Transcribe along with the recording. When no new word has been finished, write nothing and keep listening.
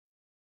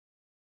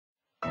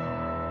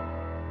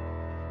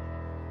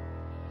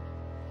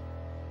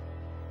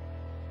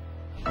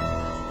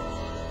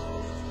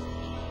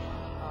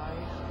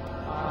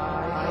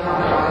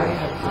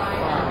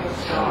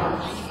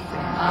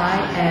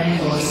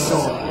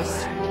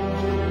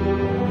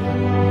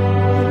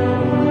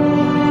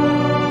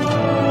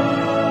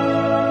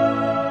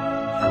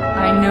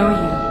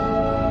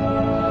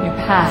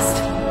past,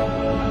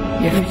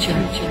 your future.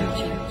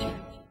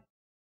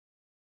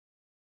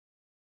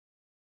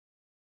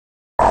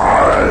 I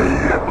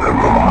am a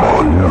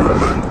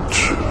monument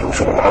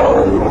to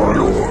all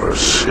your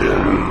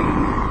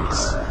sins.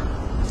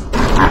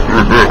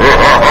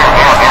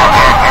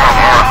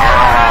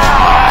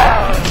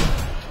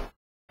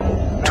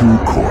 Two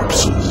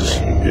corpses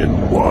in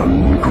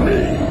one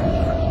grave.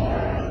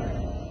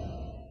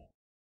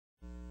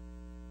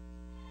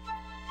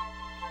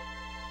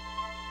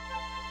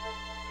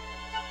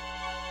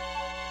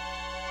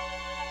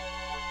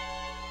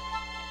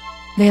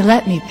 They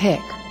let me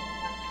pick.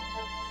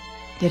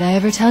 Did I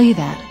ever tell you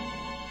that?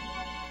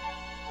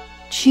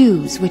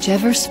 Choose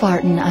whichever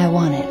Spartan I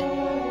wanted.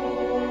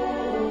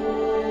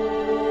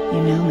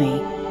 You know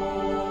me.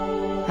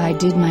 I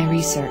did my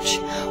research,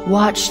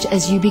 watched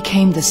as you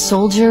became the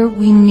soldier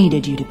we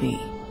needed you to be.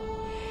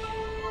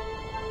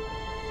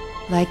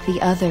 Like the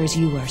others,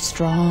 you were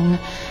strong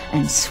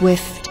and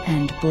swift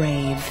and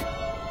brave.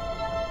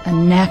 A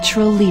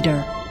natural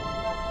leader.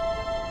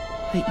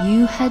 But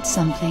you had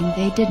something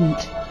they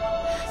didn't.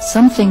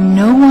 Something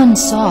no one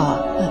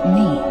saw but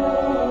me.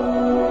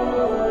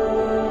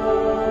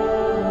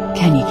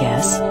 Can you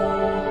guess?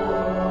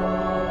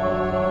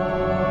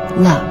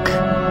 Luck.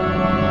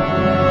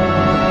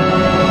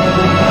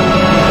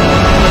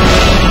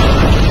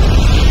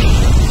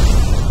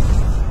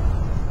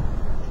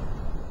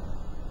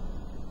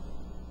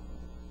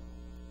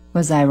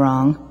 Was I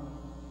wrong?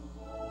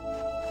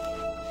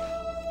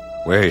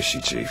 Where is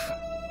she, Chief?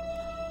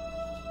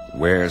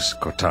 Where's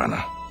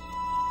Cortana?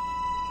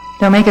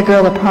 Don't make a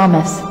girl a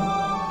promise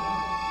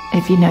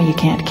if you know you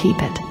can't keep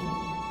it.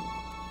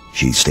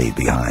 She stayed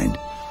behind.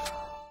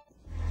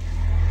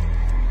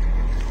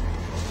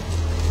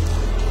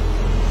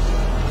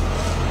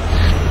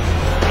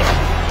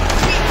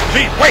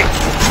 Chief, wait!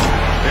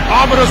 The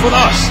Arbiter's with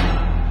us!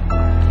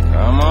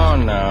 Come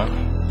on now.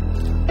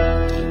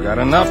 We've got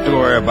enough to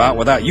worry about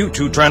without you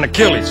two trying to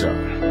kill each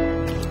other.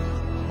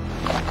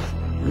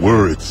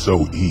 Were it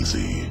so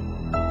easy.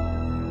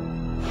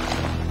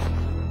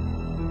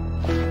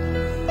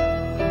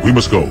 We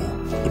must go.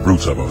 The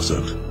brutes have our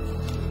scent.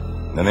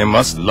 Then they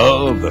must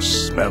love the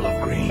smell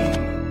of green.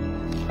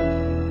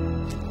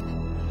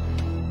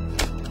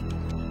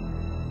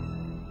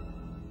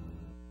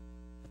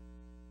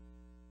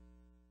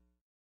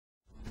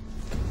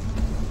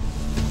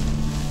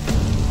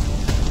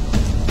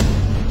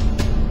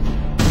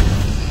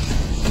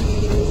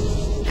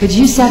 Could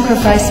you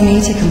sacrifice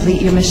me to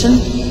complete your mission?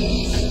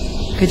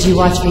 Could you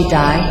watch me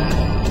die?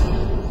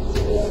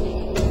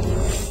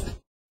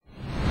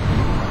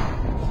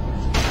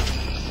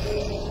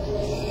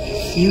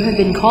 You have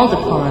been called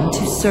upon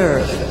to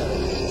serve.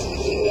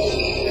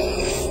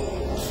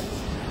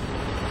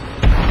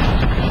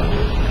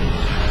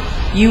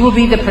 You will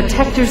be the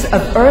protectors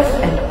of Earth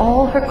and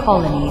all her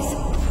colonies.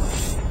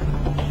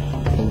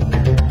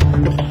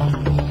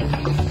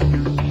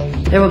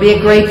 There will be a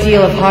great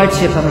deal of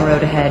hardship on the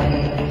road ahead.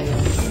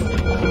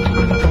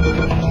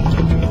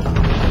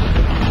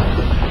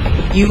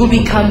 You will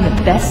become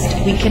the best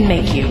we can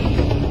make you.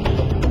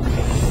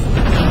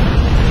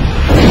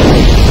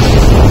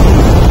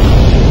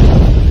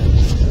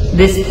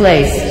 This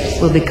place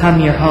will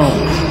become your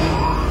home.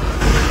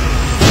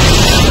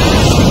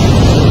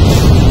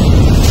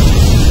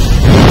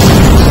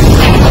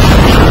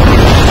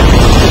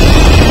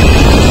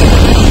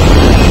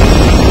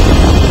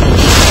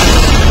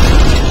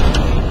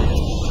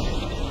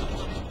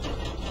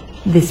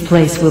 This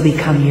place will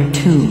become your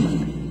tomb.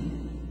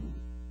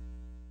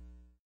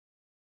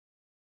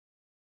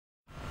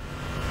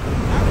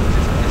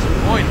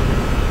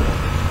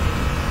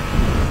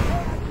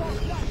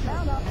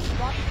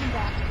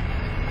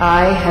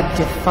 I have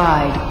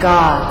defied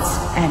gods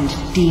and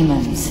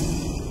demons.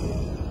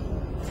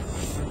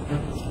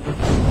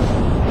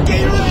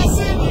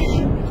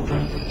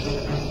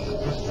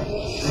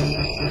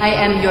 I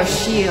am your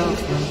shield.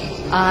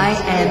 I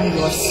am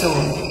your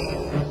sword.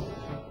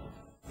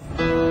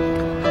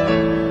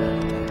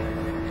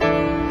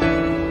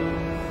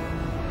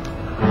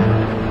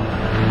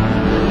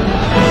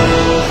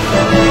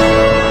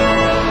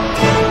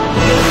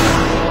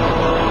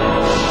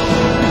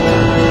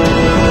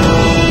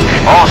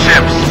 All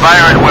ships,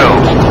 fire at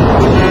will.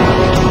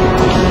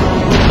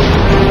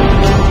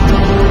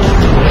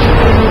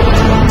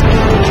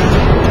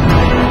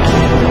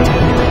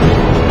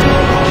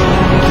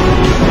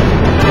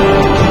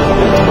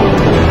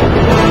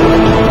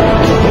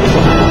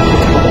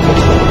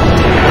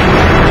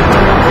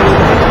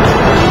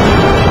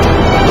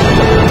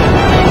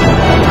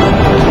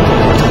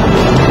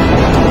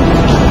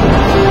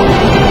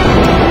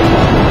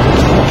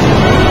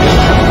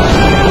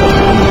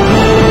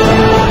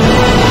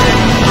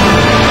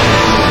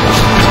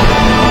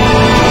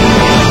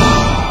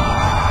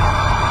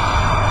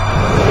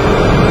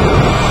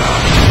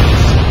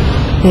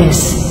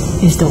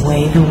 This is the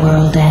way the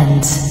world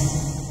ends.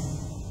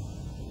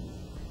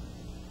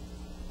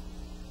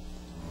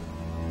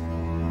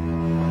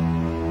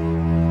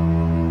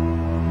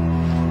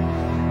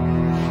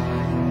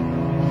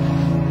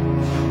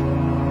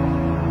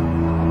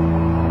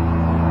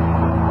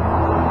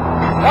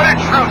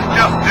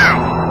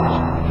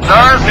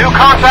 New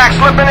contact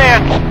slipping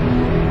in.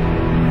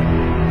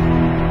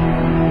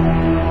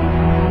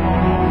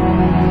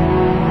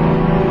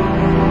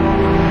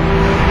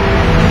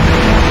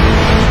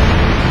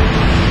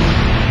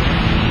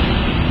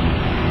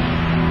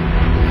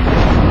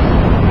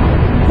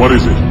 What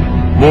is it?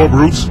 More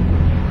brutes?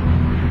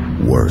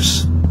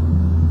 Worse.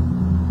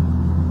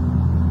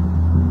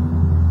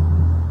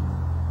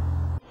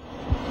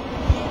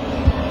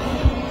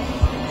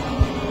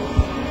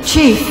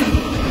 Chief,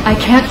 I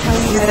can't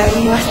tell you that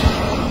anyway.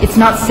 It's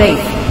not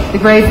safe. The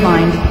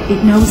Gravemind,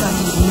 it knows I'm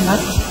using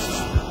nothing.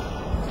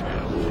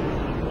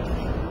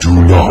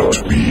 Do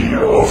not be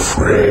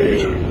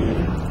afraid.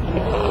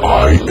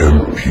 I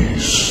am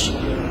peace.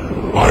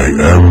 I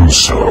am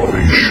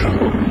salvation.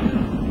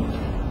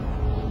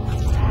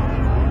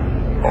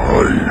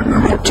 I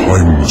am a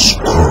timeless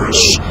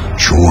chorus.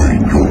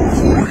 Join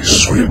your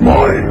voice with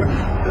mine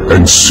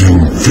and sing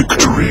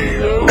victory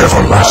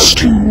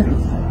everlasting.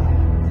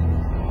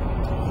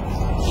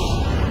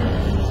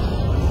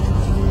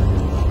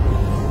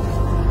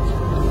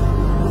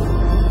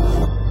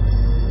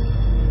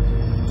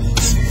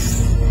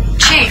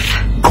 Chief!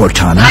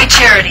 Cortana? My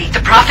charity,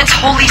 the Prophet's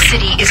holy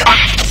city, is on...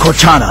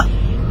 Cortana!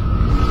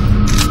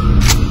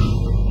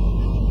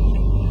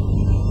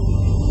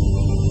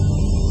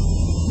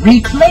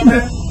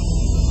 Reclaimer.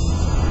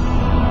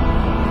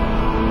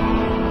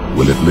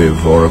 Will it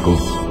live, Oracle?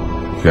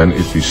 Can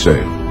it be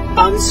saved?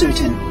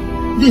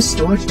 Uncertain. This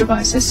storage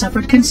device has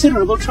suffered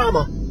considerable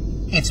trauma.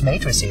 Its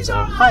matrices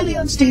are highly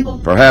unstable.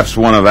 Perhaps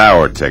one of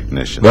our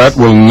technicians. That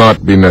will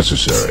not be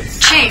necessary.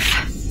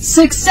 Chief!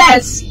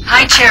 Success!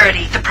 High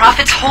Charity, the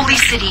Prophet's holy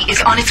city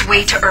is on its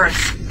way to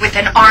Earth, with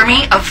an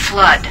army of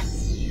Flood.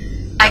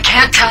 I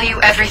can't tell you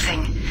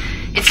everything.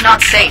 It's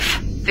not safe.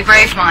 The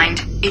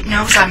Gravemind, it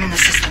knows I'm in the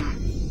system.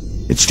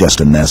 It's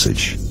just a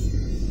message.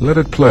 Let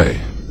it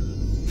play.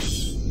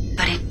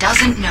 But it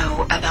doesn't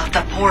know about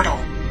the portal,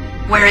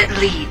 where it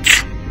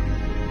leads.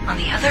 On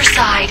the other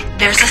side,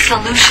 there's a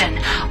solution,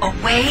 a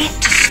way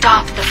to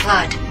stop the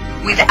Flood,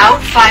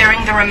 without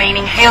firing the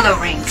remaining Halo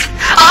rings.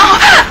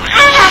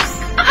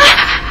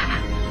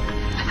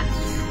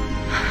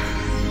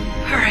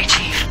 Hurry,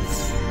 Chief.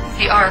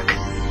 The Ark.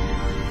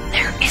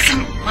 There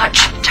isn't much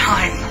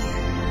time.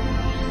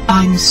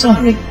 I'm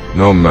sorry.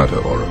 No matter,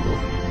 Oracle.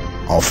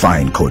 I'll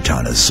find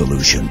Cortana's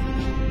solution.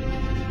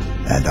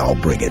 And I'll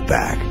bring it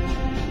back.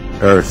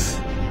 Earth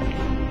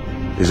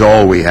is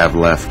all we have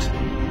left.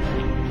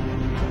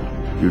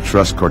 You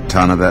trust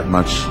Cortana that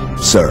much?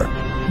 Sir.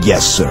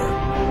 Yes, sir.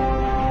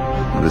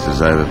 This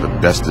is either the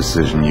best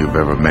decision you've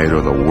ever made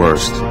or the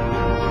worst.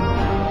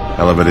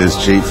 Hell of it is,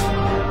 Chief.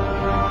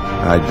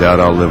 I doubt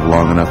I'll live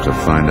long enough to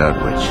find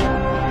out which.